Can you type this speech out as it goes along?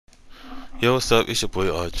Yo, what's up? It's your boy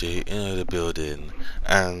RJ in the building,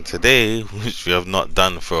 and today, which we have not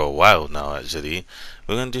done for a while now, actually,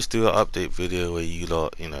 we're gonna just do an update video where you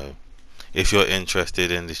lot, if you're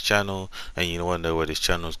interested in this channel and you want to know where this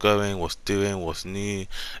channel's going, what's doing, what's new,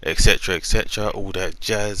 etc., etc., all that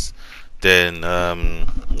jazz, then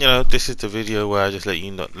this is the video where I just let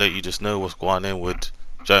you just know what's going on with. Do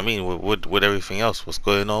you know what I mean? With everything else, what's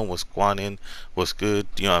going on, what's going on, what's good.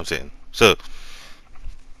 You know what I'm saying? So,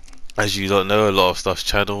 as you don't know, a lot of stuff's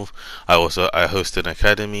channel. I host an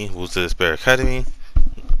academy, Wolves of Despair Academy,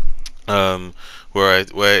 where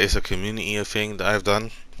it's a community of thing that I've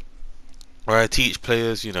done, where I teach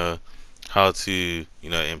players, how to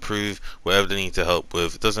improve whatever they need to help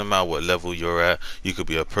with. It doesn't matter what level you're at. You could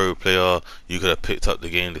be a pro player. You could have picked up the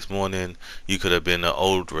game this morning. You could have been an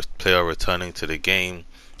old player returning to the game.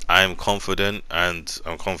 I'm confident, and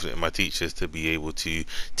I'm confident in my teachers to be able to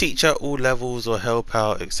teach at all levels or help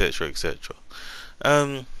out, etc., etc.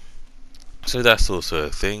 Um, so that's also a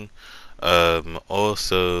thing.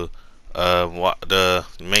 Also, what the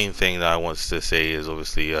main thing that I wanted to say is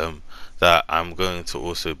obviously that I'm going to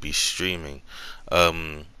also be streaming.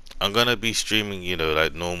 Um, I'm gonna be streaming,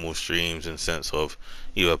 like normal streams in sense of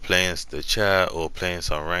either playing the chat or playing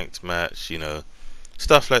some ranked match,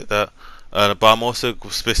 stuff like that. But I'm also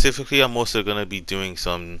gonna be doing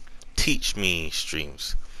some teach me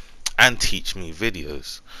streams and teach me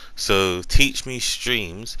videos. So teach me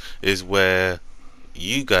streams is where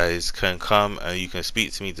you guys can come and you can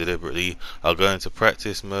speak to me deliberately. I'll go into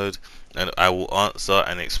practice mode and I will answer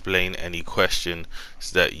and explain any questions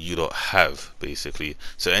that you don't have, basically.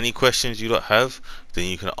 So any questions you don't have, then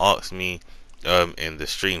you can ask me in the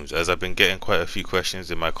streams, as I've been getting quite a few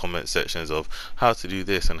questions in my comment sections of how to do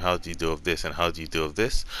this and how do you do of this and how do you do of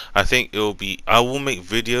this. I will make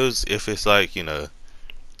videos if it's like,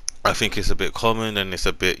 I think it's a bit common and it's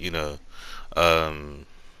a bit, um,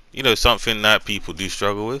 something that people do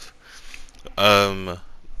struggle with. Um,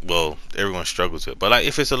 well, everyone struggles with it, but like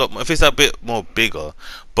if it's a bit more bigger,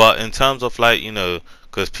 but in terms of like,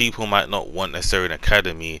 because people might not want necessarily an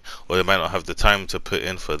academy, or they might not have the time to put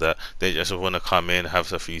in for that, they just want to come in,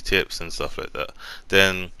 have a few tips and stuff like that,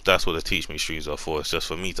 then that's what the teach me streams are for. It's just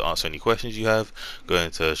for me to answer any questions you have, go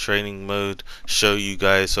into training mode, show you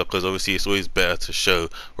guys. So because obviously it's always better to show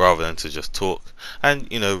rather than to just talk,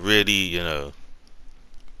 and really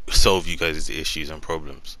solve you guys' issues and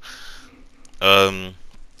problems. um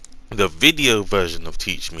the video version of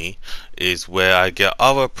Teach Me is where I get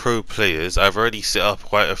other pro players. I've already set up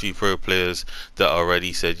quite a few pro players that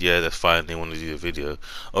already said yeah, that's fine, they want to do the video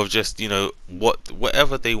of just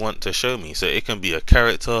whatever they want to show me. So it can be a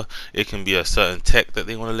character, it can be a certain tech that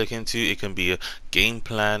they want to look into, it can be a game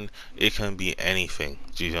plan, it can be anything.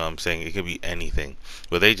 Do you know what I'm saying? It can be anything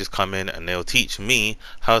where they just come in and they'll teach me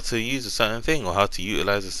how to use a certain thing or how to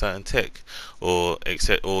utilize a certain tech, or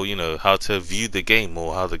how to view the game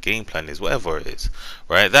or how the game plan is, whatever it is,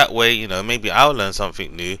 right? That way, maybe I'll learn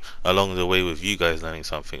something new along the way with you guys learning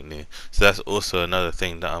something new. So that's also another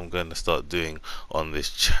thing that I'm going to start doing on this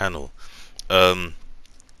channel.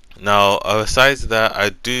 Now, besides that,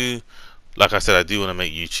 like I said, I do want to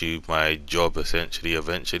make YouTube my job essentially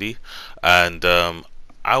eventually, and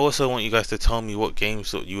I also want you guys to tell me what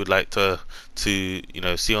games that you would like to see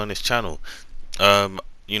on this channel.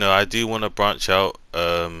 I do want to branch out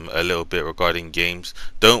a little bit regarding games.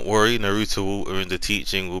 Don't worry, Naruto or in the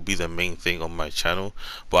teaching will be the main thing on my channel,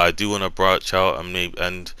 but I do want to branch out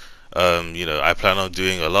and I plan on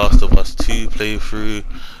doing a Last of Us 2 playthrough,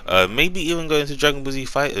 maybe even going to Dragon Ball Z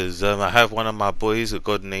Fighters. I have one of my boys, a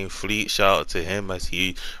god named Fleet. Shout out to him as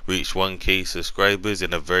he reached 1K subscribers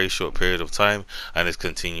in a very short period of time and is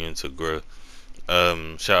continuing to grow.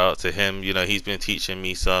 Shout out to him. He's been teaching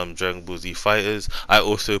me some Dragon Ball Z Fighters. I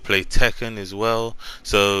also play Tekken as well.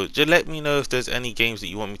 So just let me know if there's any games that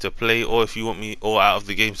you want me to play, or if you want me, or out of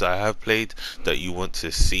the games that I have played that you want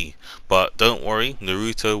to see. But don't worry,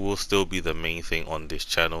 Naruto will still be the main thing on this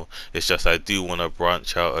channel. It's just I do want to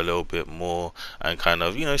branch out a little bit more and kind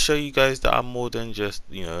of show you guys that I'm more than just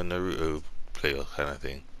a Naruto player kind of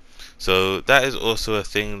thing. So that is also a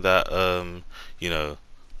thing that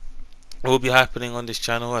will be happening on this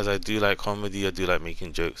channel, as I do like comedy, I do like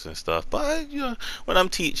making jokes and stuff, but when I'm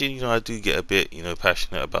teaching, I do get a bit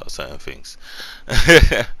passionate about certain things.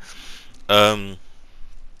 um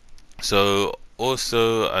so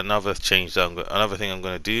also another thing I'm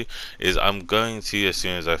going to do is I'm going to, as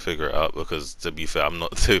soon as I figure it out, because to be fair I'm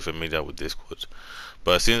not so familiar with Discord,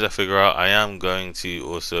 but as soon as I figure out, I am going to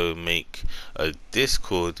also make a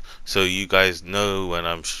Discord so you guys know when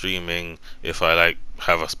I'm streaming, if I like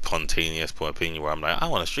have a spontaneous opinion where I'm like, I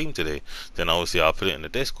want to stream today, then obviously I'll put it in the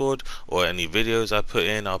Discord, or any videos I put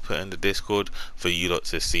in, I'll put in the Discord for you lot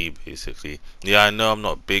to see, basically. Yeah, I know I'm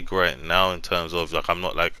not big right now in terms of, like, I'm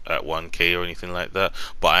not like at 1K or anything like that,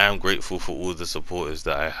 but I am grateful for all the supporters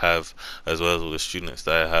that I have, as well as all the students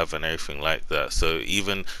that I have and everything like that. So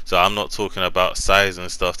even so, I'm not talking about size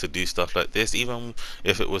and stuff to do stuff like this. Even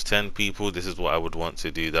if it was 10 people, this is what I would want to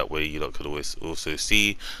do. That way you lot could always also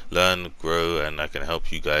see, learn, grow, and I can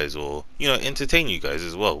help you guys, or entertain you guys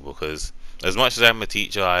as well, because as much as I'm a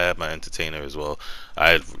teacher, I am an entertainer as well.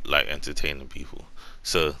 I like entertaining people.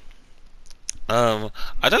 So I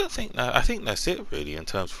don't think that I think that's it really in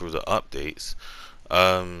terms of the updates.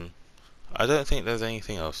 um I don't think there's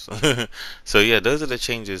anything else. So yeah, those are the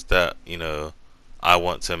changes that I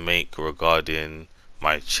want to make regarding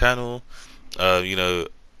my channel. You know,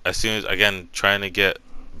 as soon as, again, trying to get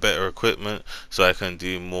better equipment so I can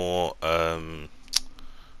do more.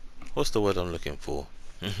 What's the word I'm looking for?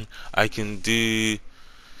 I can do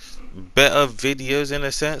better videos in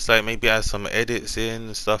a sense, like maybe add some edits in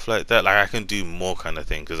and stuff like that. Like I can do more kind of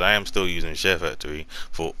thing, because I am still using SHAREfactory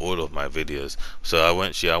for all of my videos. So I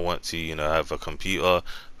want to have a computer,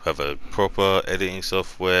 have a proper editing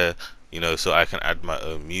software, so I can add my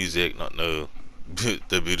own music, not know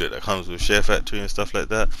the music that comes with SHAREfactory and stuff like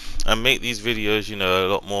that, and make these videos a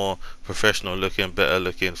lot more professional looking, better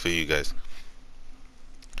looking for you guys.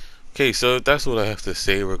 Okay, so that's all I have to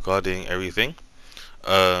say regarding everything.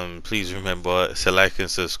 Please remember to like and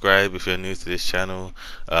subscribe if you're new to this channel.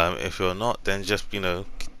 If you're not, then just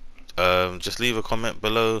leave a comment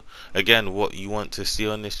below. Again, what you want to see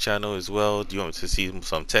on this channel as well. Do you want me to see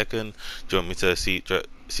some Tekken? Do you want me to see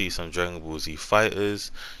some Dragon Ball Z Fighters?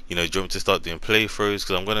 Do you want me to start doing playthroughs?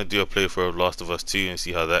 Because I'm gonna do a playthrough of Last of Us 2 and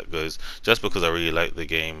see how that goes. Just because I really like the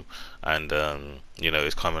game, and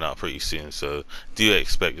it's coming out pretty soon. So do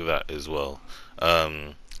expect that as well.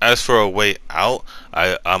 As for a way out,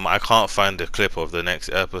 I can't find the clip of the next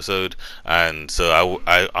episode, and so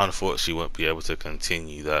I unfortunately won't be able to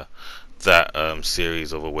continue that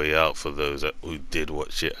series of A Way Out for those who did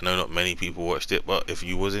watch it. I know not many people watched it, but if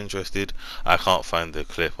you was interested, I can't find the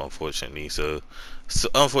clip, unfortunately. So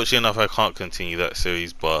unfortunately enough, I can't continue that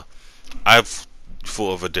series, but I've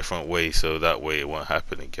thought of a different way so that way it won't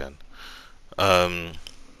happen again.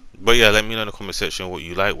 But yeah, let me know in the comment section what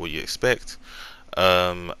you like, what you expect.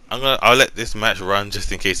 I'll let this match run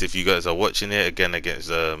just in case if you guys are watching it again against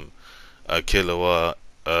Killua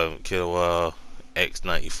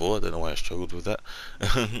X94. I don't know why I struggled with that.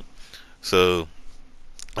 So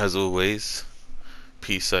as always,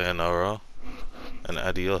 peace, sayonara, and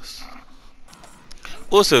adios.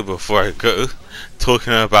 Also, before I go,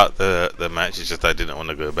 talking about the match, it's just I didn't want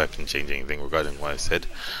to go back and change anything regarding what I said.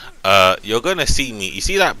 You're gonna see me. You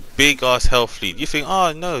see that big ass health lead? You think,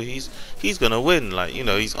 oh no, he's gonna win. Like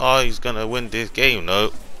he's gonna win this game.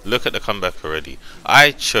 No, look at the comeback already.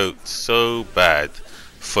 I choked so bad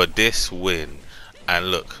for this win,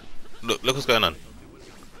 and look what's going on.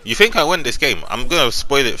 You think I win this game? I'm gonna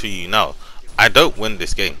spoil it for you now. I don't win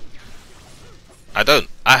this game. I don't.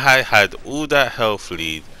 I had all that health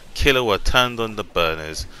lead. Killua turned on the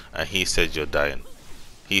burners, and he said, "You're dying."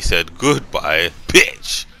 He said, "Goodbye,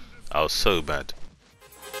 bitch." I was so bad.